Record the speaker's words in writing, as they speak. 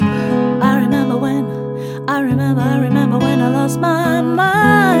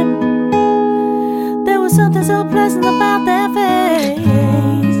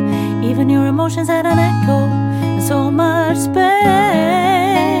emotions had an echo in so much space.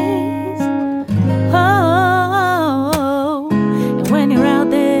 Oh, and when you're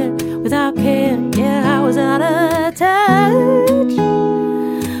out there without care, yeah, I was out of touch.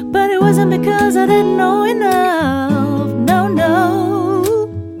 But it wasn't because I didn't know enough. No, no,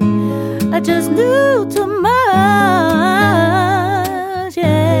 I just knew too much.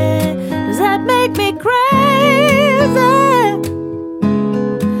 Yeah, does that make me crazy?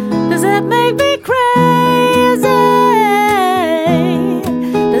 Does that make me crazy?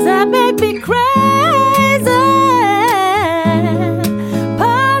 Does that make me crazy?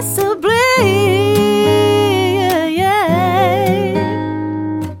 Possibly, yeah.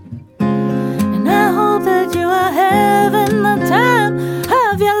 And I hope that you are having the time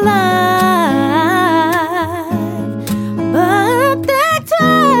of your life. But that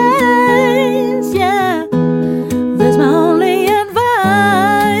times, yeah, that's my only advice.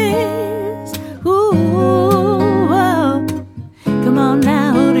 Ooh, oh. Come on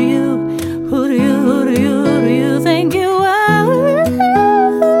now, who do you think you are?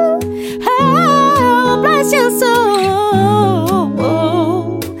 Oh, bless your soul. You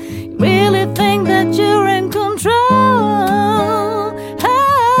really think that you're in control?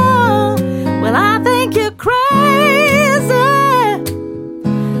 Oh, well, I think you're crazy.